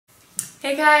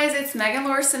Hey guys, it's Megan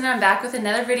Lorson and I'm back with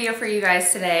another video for you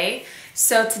guys today.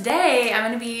 So today I'm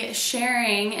going to be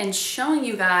sharing and showing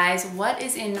you guys what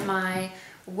is in my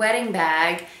wedding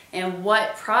bag and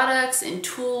what products and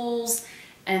tools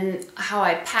and how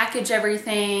I package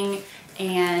everything,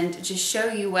 and just show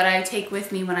you what I take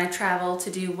with me when I travel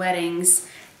to do weddings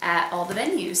at all the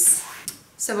venues.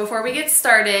 So before we get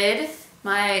started,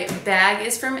 my bag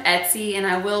is from Etsy and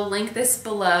I will link this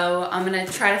below. I'm going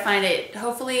to try to find it.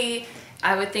 Hopefully,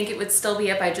 I would think it would still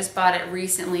be up. I just bought it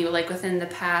recently, like within the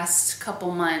past couple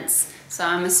months. So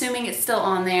I'm assuming it's still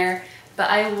on there.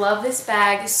 But I love this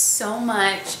bag so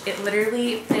much. It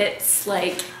literally fits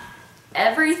like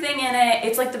everything in it.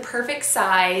 It's like the perfect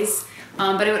size.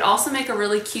 But it would also make a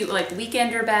really cute like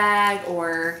weekender bag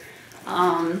or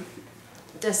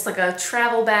just like a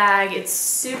travel bag. It's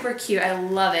super cute. I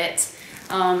love it.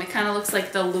 It kind of looks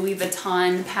like the Louis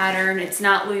Vuitton pattern. It's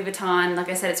not Louis Vuitton. Like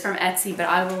I said, it's from Etsy, but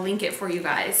I will link it for you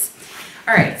guys.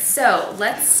 All right, so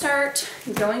let's start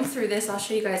going through this. I'll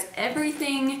show you guys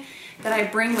everything that I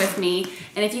bring with me.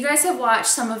 And if you guys have watched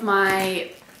some of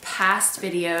my past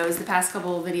videos, the past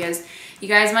couple of videos, you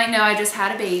guys might know I just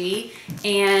had a baby,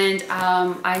 and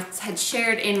I had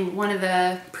shared in one of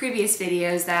the previous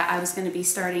videos that I was going to be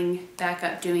starting back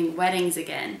up doing weddings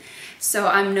again. So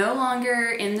I'm no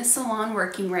longer in the salon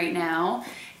working right now,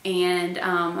 and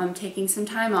I'm taking some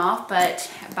time off,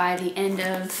 but by the end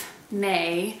of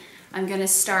May, I'm going to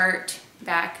start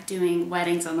back doing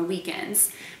weddings on the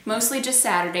weekends. Mostly just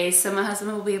Saturdays, so my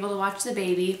husband will be able to watch the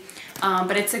baby,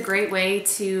 but it's a great way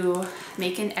to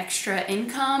make an extra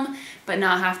income but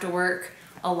not have to work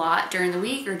a lot during the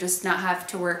week, or just not have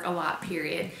to work a lot,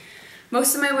 period.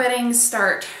 Most of my weddings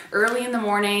start early in the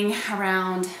morning,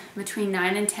 around between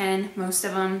 9 and 10, most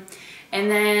of them,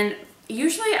 and then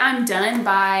usually I'm done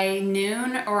by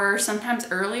noon or sometimes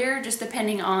earlier, just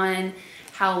depending on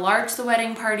how large the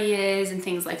wedding party is and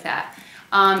things like that.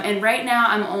 And right now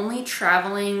I'm only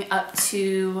traveling up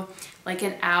to like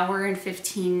an hour and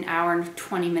 15, hour and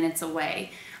 20 minutes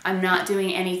away. I'm not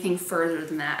doing anything further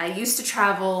than that. I used to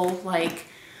travel like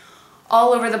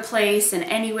all over the place and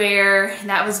anywhere.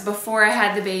 That was before I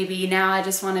had the baby. Now I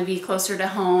just want to be closer to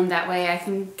home. That way I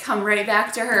can come right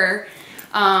back to her.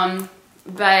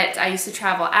 But I used to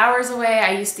travel hours away.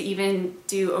 I used to even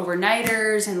do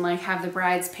overnighters and like have the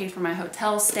brides pay for my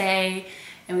hotel stay.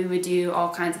 And we would do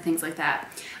all kinds of things like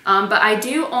that. But I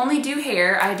do only do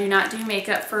hair. I do not do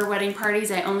makeup for wedding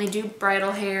parties. I only do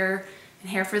bridal hair and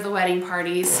hair for the wedding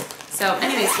parties. So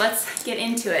anyways, let's get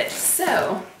into it.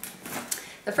 So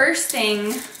the first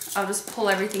thing, I'll just pull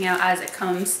everything out as it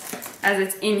comes, as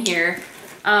it's in here.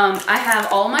 I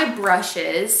have all my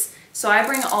brushes. So I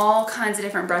bring all kinds of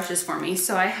different brushes for me.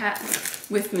 So I have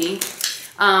with me,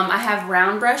 I have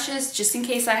round brushes just in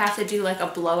case I have to do like a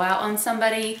blowout on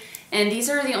somebody. And these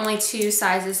are the only two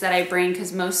sizes that I bring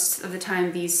because most of the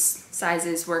time these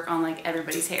sizes work on like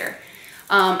everybody's hair.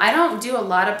 I don't do a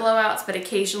lot of blowouts, but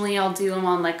occasionally I'll do them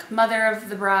on like mother of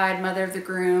the bride, mother of the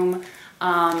groom,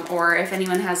 or if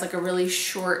anyone has like a really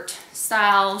short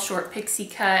style, short pixie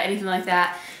cut, anything like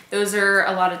that. Those are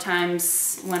a lot of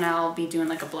times when I'll be doing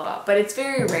like a blowout, but it's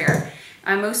very rare.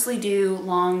 I mostly do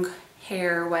long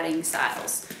hair wedding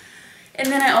styles. And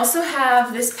then I also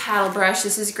have this paddle brush.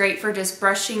 This is great for just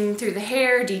brushing through the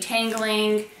hair,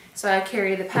 detangling. So I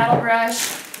carry the paddle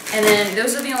brush. And then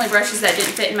those are the only brushes that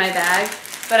didn't fit in my bag.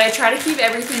 But I try to keep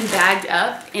everything bagged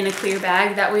up in a clear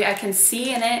bag. That way I can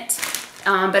see in it.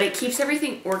 But it keeps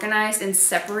everything organized and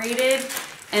separated.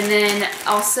 And then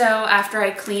also after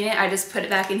I clean it, I just put it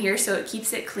back in here so it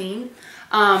keeps it clean.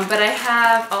 But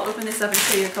I'll open this up and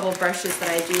show you a couple of brushes that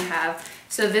I do have.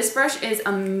 So this brush is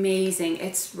amazing.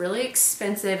 It's really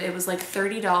expensive. It was like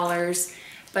 $30,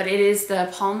 but it is the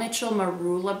Paul Mitchell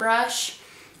Marula brush,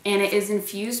 and it is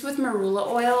infused with marula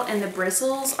oil, and the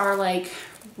bristles are like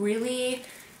really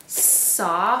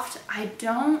soft.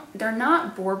 They're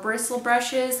not boar bristle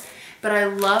brushes, but I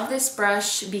love this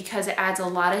brush because it adds a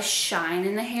lot of shine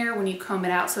in the hair when you comb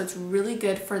it out. So it's really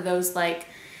good for those like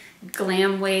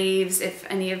glam waves,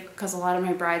 because a lot of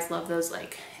my brides love those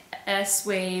like S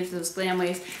waves, those glam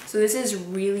waves. So this is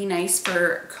really nice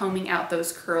for combing out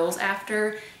those curls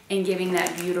after and giving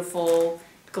that beautiful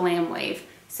glam wave.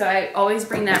 So I always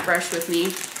bring that brush with me.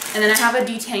 And then I have a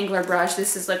detangler brush.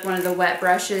 This is like one of the wet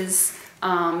brushes.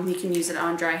 You can use it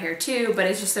on dry hair too, but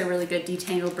it's just a really good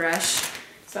detangle brush.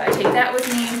 So I take that with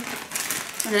me.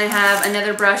 And then I have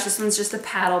another brush. This one's just a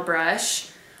paddle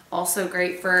brush. Also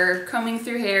great for combing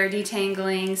through hair,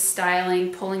 detangling,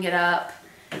 styling, pulling it up.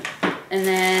 And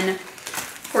then,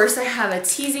 of course, I have a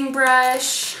teasing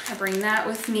brush. I bring that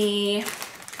with me.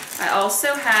 I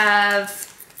also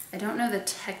have I don't know the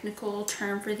technical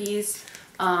term for these.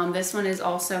 This one is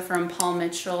also from Paul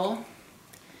Mitchell.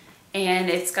 And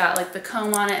it's got like the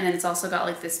comb on it, and then it's also got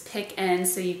like this pick end,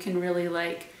 so you can really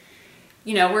like,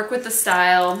 you know, work with the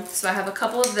style. So I have a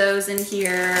couple of those in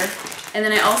here. And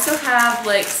then I also have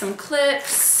like some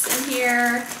clips in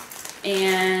here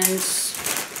and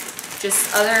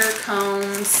just other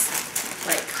combs,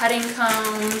 like cutting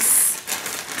combs.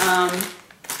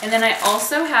 And then I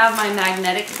also have my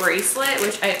magnetic bracelet,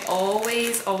 which I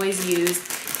always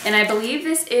use. And I believe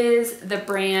this is the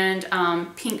brand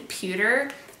Pink Pewter.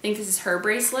 I think this is her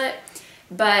bracelet.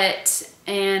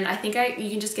 And I think you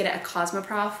can just get it at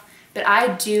Cosmoprof. But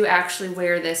I do actually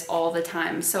wear this all the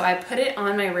time. So I put it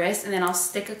on my wrist and then I'll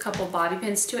stick a couple bobby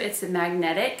pins to it. It's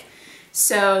magnetic,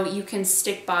 so you can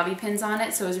stick bobby pins on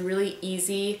it. So it's really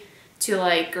easy to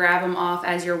like grab them off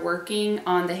as you're working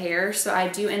on the hair. So I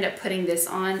do end up putting this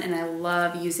on, and I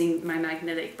love using my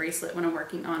magnetic bracelet when I'm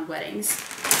working on weddings.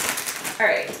 All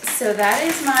right, so that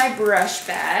is my brush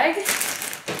bag.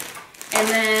 And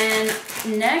then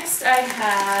next I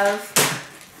have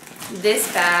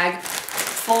this bag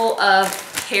full of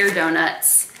hair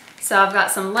donuts. So I've got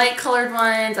some light colored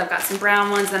ones, I've got some brown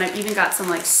ones, and I've even got some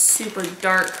like super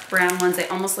dark brown ones. They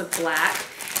almost look black.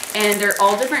 And they're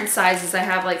all different sizes. I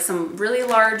have like some really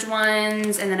large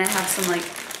ones, and then I have some like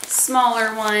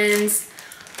smaller ones.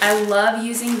 I love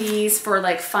using these for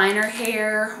like finer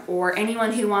hair, or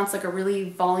anyone who wants like a really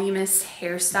voluminous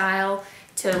hairstyle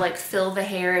to like fill the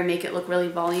hair and make it look really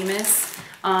voluminous.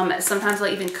 Sometimes I'll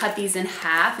even cut these in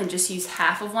half and just use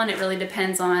half of one. It really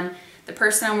depends on the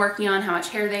person I'm working on, how much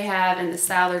hair they have, and the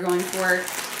style they're going for.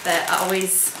 But I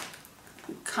always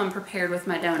come prepared with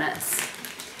my donuts.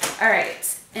 All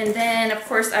right, and then of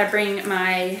course I bring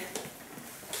my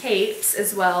capes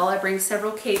as well. I bring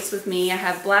several capes with me. I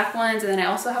have black ones, and then I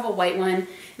also have a white one,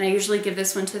 and I usually give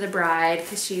this one to the bride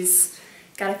because she's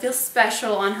got to feel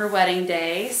special on her wedding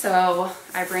day. So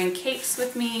I bring capes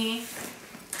with me.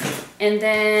 And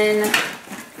then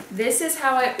this is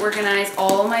how I organize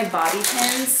all my bobby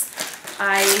pins.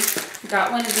 I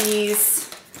got one of these,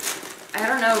 I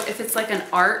don't know if it's like an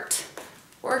art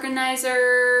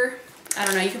organizer. I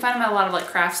don't know, you can find them at a lot of like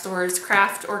craft stores,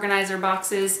 craft organizer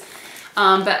boxes.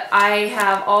 But I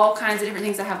have all kinds of different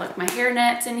things. I have like my hair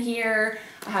nets in here.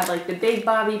 I have like the big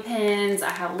bobby pins.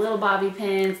 I have little bobby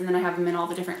pins, and then I have them in all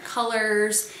the different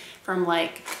colors, from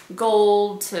like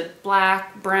gold to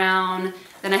black, brown.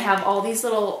 Then I have all these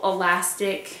little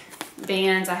elastic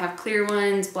bands. I have clear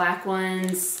ones, black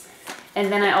ones.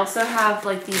 And then I also have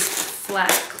like these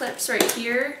flat clips right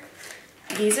here.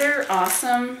 These are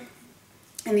awesome.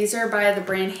 And these are by the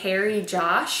brand Harry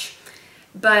Josh.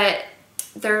 But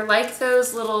they're like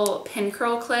those little pin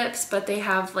curl clips, but they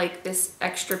have like this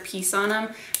extra piece on them.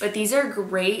 But these are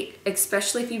great,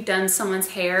 especially if you've done someone's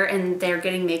hair and they're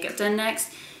getting makeup done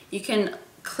next. You can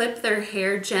clip their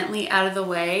hair gently out of the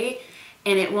way,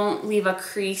 and it won't leave a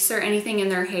crease or anything in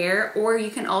their hair. Or you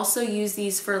can also use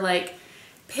these for like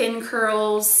pin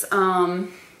curls, and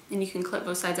you can clip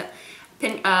both sides up.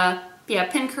 Pin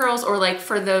curls, or like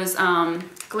for those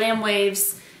glam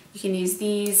waves. You can use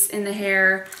these in the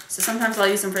hair. So sometimes I'll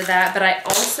use them for that. But I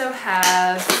also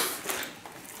have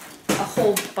a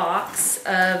whole box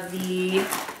of these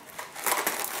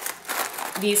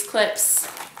clips,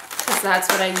 because that's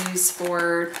what I use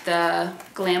for the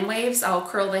glam waves. I'll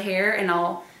curl the hair and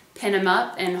I'll pin them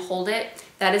up and hold it.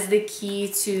 That is the key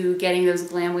to getting those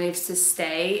glam waves to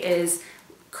stay, is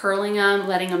curling them,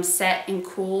 letting them set and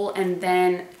cool, and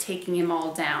then taking them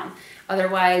all down.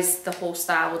 Otherwise, the whole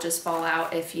style will just fall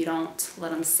out if you don't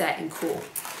let them set and cool.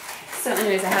 So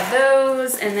anyways, I have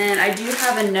those, and then I do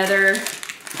have another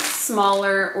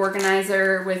smaller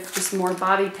organizer with just more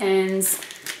bobby pins,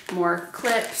 more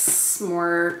clips,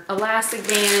 more elastic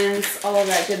bands, all of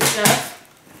that good stuff.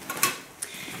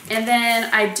 And then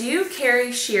I do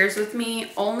carry shears with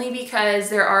me, only because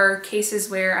there are cases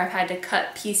where I've had to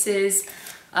cut pieces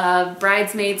of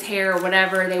bridesmaids' hair or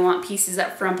whatever. They want pieces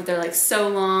up front, but they're like so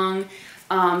long.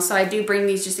 So I do bring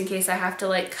these just in case I have to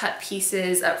like cut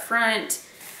pieces up front.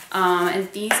 And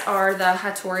these are the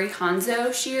Hattori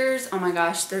Hanzo shears. Oh my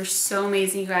gosh, they're so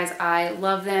amazing, you guys. I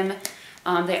love them.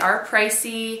 They are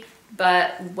pricey,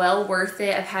 but well worth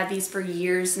it. I've had these for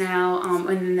years now.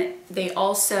 And they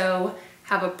also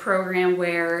have a program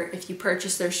where if you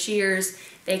purchase their shears,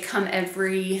 they come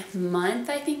every month,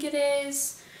 I think it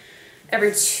is.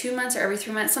 Every 2 months or every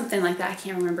 3 months, something like that. I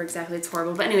can't remember exactly, it's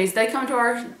horrible. But anyways, they come to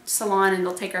our salon and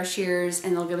they'll take our shears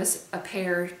and they'll give us a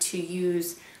pair to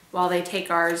use while they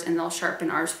take ours, and they'll sharpen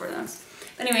ours for them.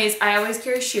 But anyways, I always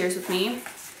carry shears with me.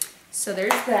 So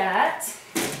there's that.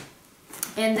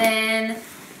 And then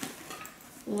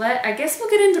I guess we'll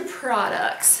get into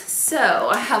products. So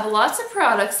I have lots of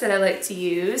products that I like to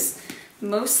use.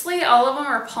 Mostly all of them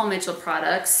are Paul Mitchell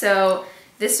products. So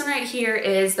this one right here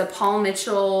is the Paul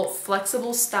Mitchell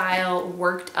Flexible Style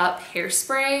Worked Up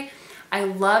Hairspray. I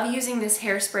love using this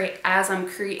hairspray as I'm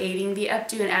creating the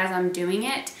updo and as I'm doing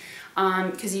it,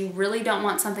 because you really don't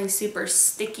want something super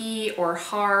sticky or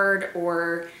hard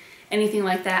or anything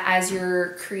like that as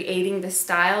you're creating the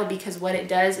style, because what it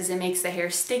does is it makes the hair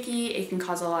sticky. It can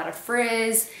cause a lot of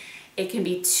frizz. It can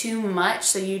be too much,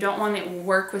 so you don't want to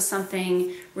work with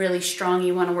something really strong.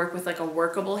 You want to work with like a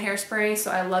workable hairspray.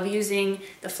 So I love using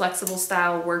the Flexible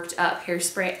Style Worked Up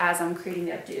Hairspray as I'm creating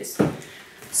the updos.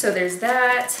 So there's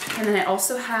that, and then I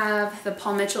also have the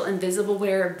Paul Mitchell Invisible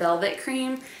Wear Velvet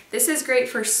Cream. This is great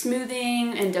for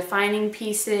smoothing and defining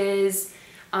pieces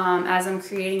as I'm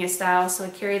creating a style, so I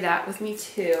carry that with me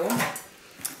too.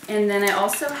 And then I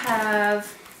also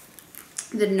have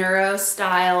the Neuro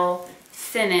Style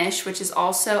Finish, which is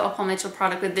also a Paul Mitchell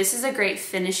product, but this is a great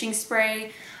finishing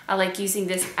spray. I like using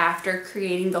this after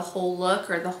creating the whole look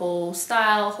or the whole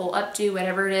style, whole updo,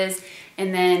 whatever it is,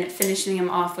 and then finishing them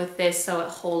off with this so it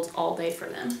holds all day for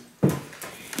them.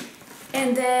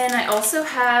 And then I also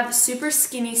have Super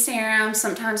Skinny Serum.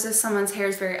 Sometimes if someone's hair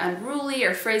is very unruly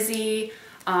or frizzy,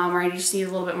 or I just need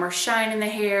a little bit more shine in the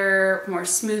hair, more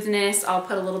smoothness, I'll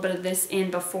put a little bit of this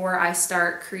in before I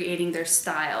start creating their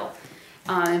style,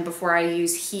 and before I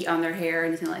use heat on their hair or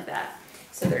anything like that.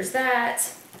 So there's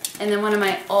that. And then one of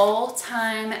my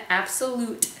all-time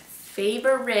absolute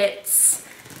favorites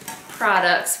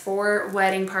products for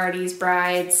wedding parties,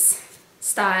 brides,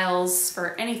 styles,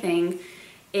 for anything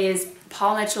is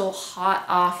Paul Mitchell Hot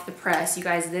Off the Press. You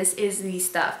guys, this is the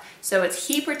stuff. So it's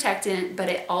heat protectant, but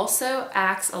it also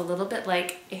acts a little bit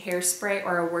like a hairspray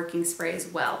or a working spray as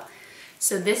well.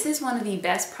 So this is one of the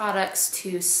best products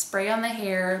to spray on the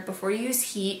hair before you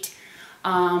use heat,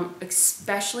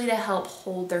 especially to help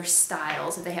hold their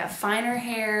styles. If they have finer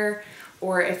hair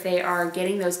or if they are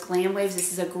getting those glam waves,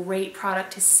 this is a great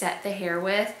product to set the hair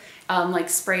with, like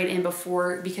spray it in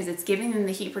before, because it's giving them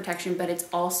the heat protection, but it's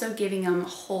also giving them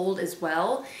hold as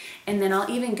well. And then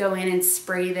I'll even go in and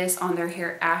spray this on their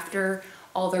hair after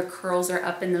all their curls are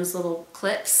up in those little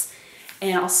clips,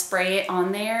 and I'll spray it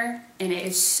on there, and it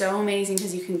is so amazing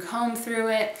because you can comb through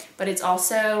it, but it's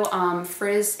also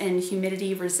frizz and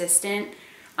humidity resistant,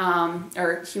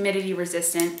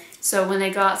 so when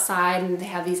they go outside and they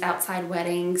have these outside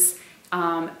weddings,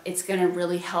 it's gonna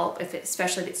really help,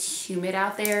 especially if it's humid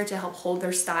out there, to help hold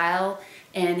their style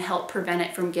and help prevent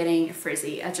it from getting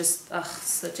frizzy.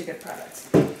 Such a good product.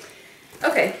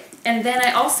 Okay, and then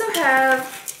I also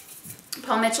have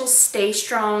Paul Mitchell Stay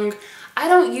Strong. I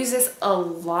don't use this a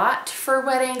lot for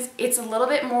weddings. It's a little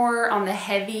bit more on the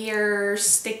heavier,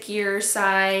 stickier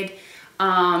side.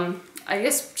 I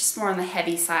guess just more on the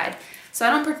heavy side. So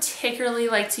I don't particularly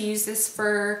like to use this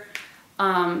for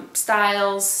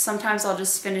styles. Sometimes I'll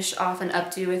just finish off an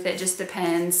updo with it, just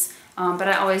depends. But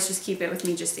I always just keep it with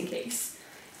me just in case.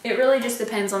 It really just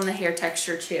depends on the hair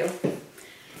texture too.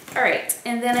 All right,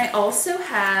 and then I also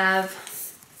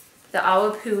have the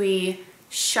Awapui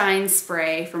Shine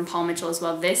Spray from Paul Mitchell as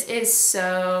well. This is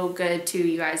so good too,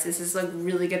 you guys. This is a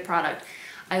really good product.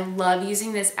 I love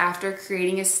using this after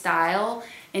creating a style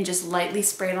and just lightly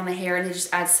spray it on the hair, and it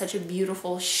just adds such a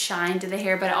beautiful shine to the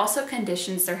hair, but it also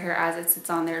conditions their hair as it sits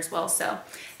on there as well, so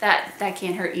that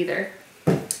can't hurt either.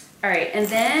 All right, and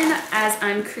then as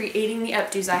I'm creating the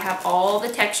updos, I have all the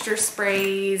texture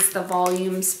sprays, the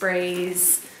volume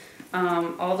sprays,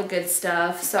 all the good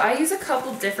stuff. So I use a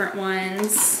couple different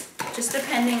ones, just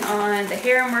depending on the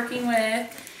hair I'm working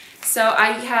with. So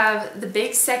I have the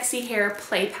Big Sexy Hair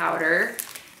Play Powder,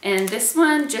 and this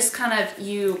one just kind of,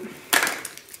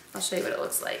 I'll show you what it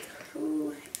looks like.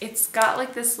 Ooh, it's got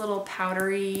like this little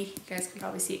powdery, you guys can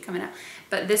probably see it coming out,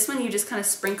 but this one you just kind of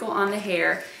sprinkle on the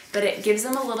hair, but it gives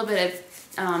them a little bit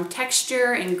of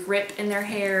texture and grip in their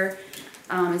hair.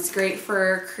 It's great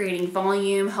for creating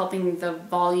volume, helping the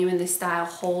volume and the style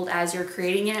hold as you're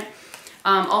creating it.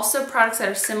 Also, products that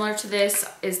are similar to this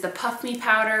is the Puff Me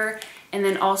Powder, and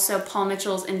then also Paul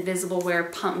Mitchell's Invisible Wear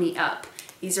Pump Me Up.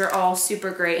 These are all super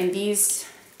great, and these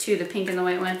two, the pink and the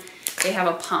white one, they have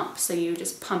a pump, so you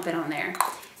just pump it on there.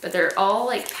 But they're all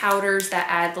like powders that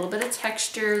add a little bit of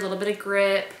texture, a little bit of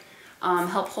grip,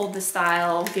 help hold the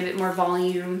style, give it more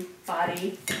volume,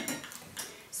 body.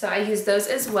 So I use those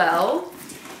as well.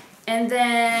 And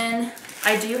then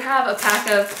I do have a pack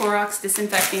of Clorox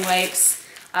disinfecting wipes.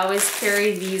 I always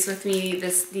carry these with me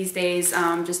these days,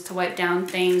 just to wipe down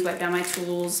things, wipe down my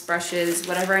tools, brushes,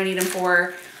 whatever I need them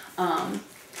for.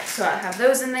 So I have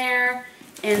those in there.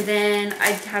 And then I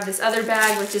have this other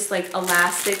bag with just like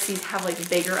elastics. These have like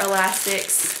bigger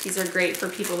elastics. These are great for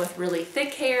people with really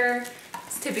thick hair.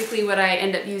 It's typically what I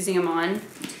end up using them on.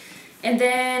 And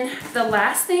then the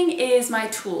last thing is my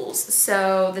tools.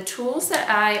 So the tools that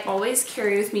I always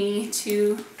carry with me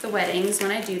to the weddings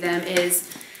when I do them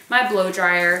is my blow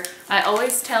dryer. I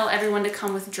always tell everyone to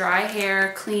come with dry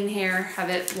hair, clean hair, have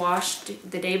it washed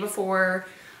the day before,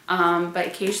 but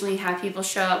occasionally have people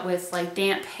show up with like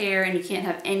damp hair and you can't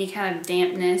have any kind of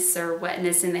dampness or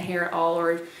wetness in the hair at all,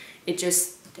 or it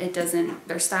doesn't,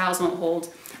 their styles won't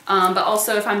hold. But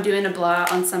also if I'm doing a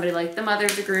blowout on somebody like the mother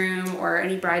of the groom or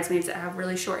any bridesmaids that have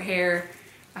really short hair,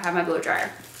 I have my blow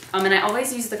dryer. And I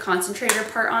always use the concentrator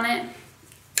part on it.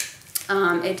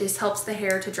 It just helps the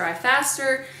hair to dry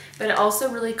faster, but it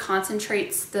also really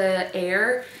concentrates the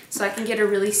air so I can get a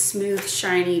really smooth,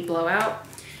 shiny blowout.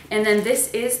 And then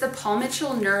this is the Paul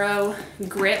Mitchell Neuro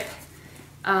Grip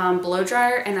blow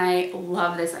dryer, and I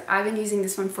love this. I've been using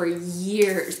this one for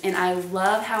years, and I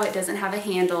love how it doesn't have a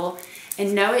handle.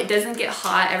 And no, it doesn't get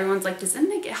hot. Everyone's like, doesn't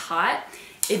it get hot?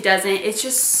 It doesn't. It's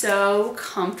just so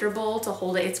comfortable to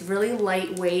hold it. It's really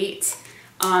lightweight.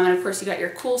 And of course you got your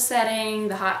cool setting,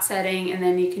 the hot setting, and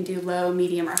then you can do low,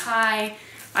 medium, or high.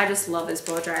 I just love this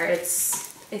blow dryer.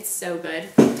 It's so good.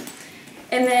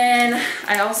 And then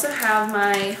I also have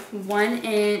my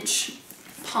 1-inch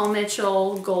Paul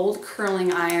Mitchell gold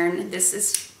curling iron.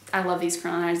 I love these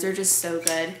curling irons. They're just so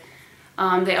good.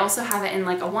 They also have it in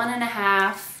like a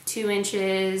 1.5, 2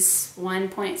 inches,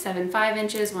 1.75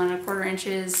 inches, 1.25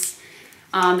 inches.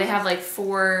 They have like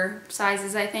 4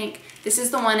 sizes, I think. This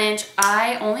is the 1-inch.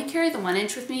 I only carry the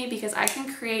 1-inch with me because I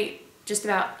can create just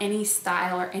about any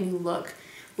style or any look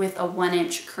with a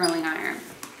 1-inch curling iron.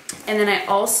 And then I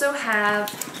also have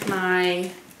my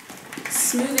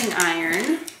smoothing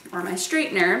iron, or my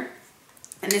straightener,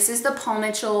 and this is the Paul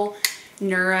Mitchell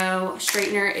Neuro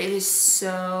straightener. It is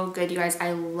so good, you guys.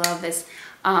 I love this.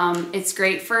 It's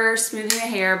great for smoothing the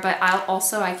hair, but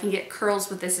I can get curls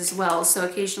with this as well. So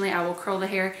occasionally I will curl the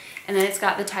hair, and then it's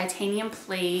got the titanium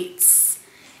plates,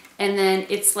 and then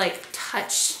it's like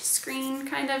touch screen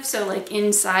kind of. So like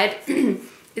inside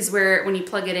is where when you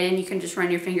plug it in, you can just run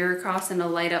your finger across and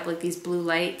it'll light up like these blue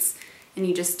lights, and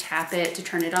you just tap it to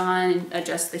turn it on and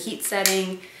adjust the heat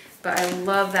setting. But I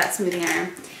love that smoothing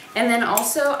iron. And then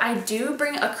also I do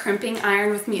bring a crimping iron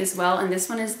with me as well, and this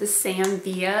one is the Sam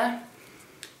Via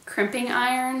crimping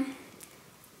iron.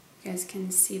 You guys can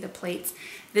see the plates.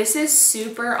 This is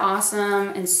super awesome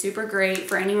and super great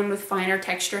for anyone with finer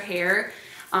texture hair.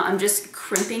 Just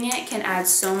crimping it can add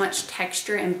so much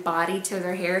texture and body to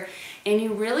their hair, and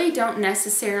you really don't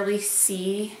necessarily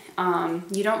see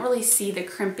the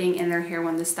crimping in their hair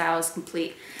when the style is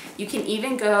complete. You can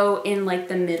even go in like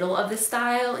the middle of the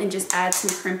style and just add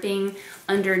some crimping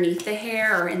underneath the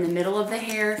hair or in the middle of the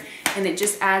hair, and it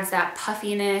just adds that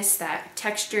puffiness, that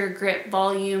texture, grip,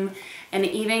 volume, and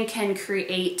it even can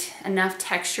create enough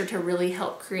texture to really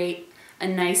help create a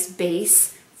nice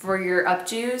base for your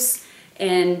updos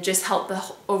and just help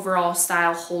the overall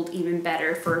style hold even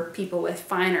better for people with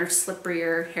finer,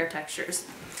 slipperier hair textures.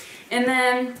 And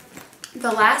then the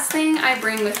last thing I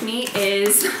bring with me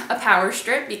is a power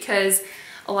strip, because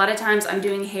a lot of times I'm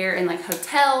doing hair in like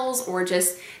hotels, or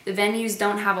just the venues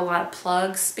don't have a lot of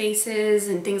plug spaces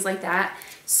and things like that.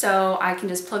 So I can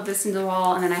just plug this into the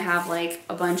wall, and then I have like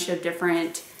a bunch of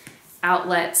different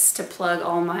outlets to plug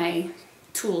all my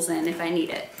tools in if I need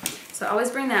it. So I always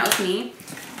bring that with me.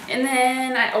 And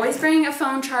then I always bring a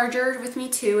phone charger with me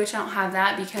too, which I don't have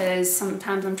that because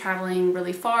sometimes I'm traveling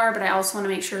really far, but I also want to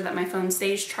make sure that my phone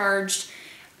stays charged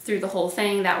through the whole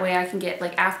thing. That way I can get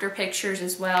like after pictures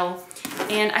as well.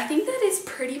 And I think that's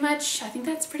pretty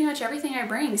much everything I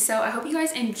bring. So I hope you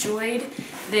guys enjoyed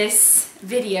this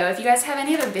video. If you guys have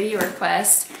any other video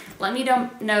requests, let me know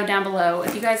down below.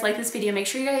 If you guys like this video, make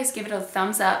sure you guys give it a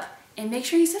thumbs up and make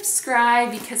sure you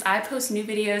subscribe, because I post new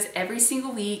videos every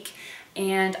single week.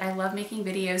 And I love making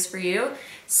videos for you.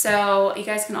 So you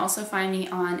guys can also find me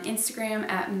on Instagram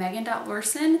at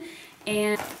megan.lorson.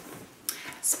 And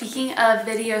speaking of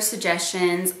video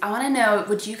suggestions, I want to know,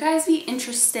 would you guys be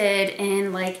interested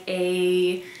in like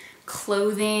a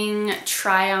clothing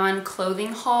try-on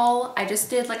clothing haul? I just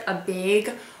did like a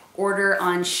big order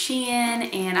on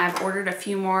Shein, and I've ordered a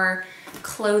few more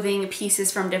clothing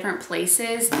pieces from different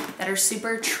places that are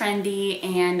super trendy,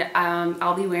 and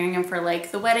I'll be wearing them for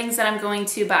like the weddings that I'm going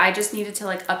to, but I just needed to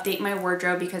like update my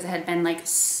wardrobe because it had been like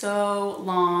so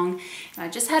long, and I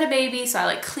just had a baby, so I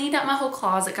like cleaned out my whole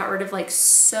closet, got rid of like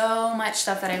so much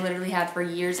stuff that I literally had for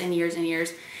years and years and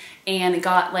years, and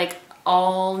got like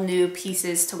all new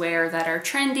pieces to wear that are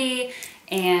trendy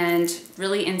and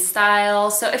really in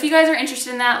style. So if you guys are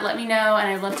interested in that, let me know, and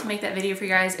I'd love to make that video for you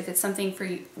guys if it's something for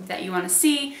you that you want to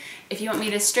see. If you want me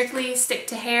to strictly stick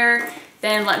to hair,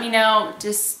 then let me know.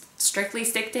 Just strictly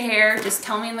stick to hair. Just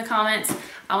tell me in the comments.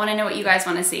 I want to know what you guys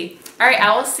want to see. All right,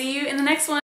 I will see you in the next one.